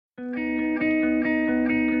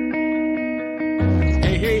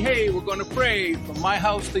hey, we're going to pray from my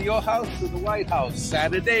house to your house to the White House.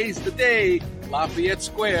 Saturday's the day, Lafayette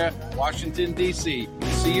Square, Washington, D.C.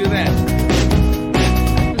 See you then.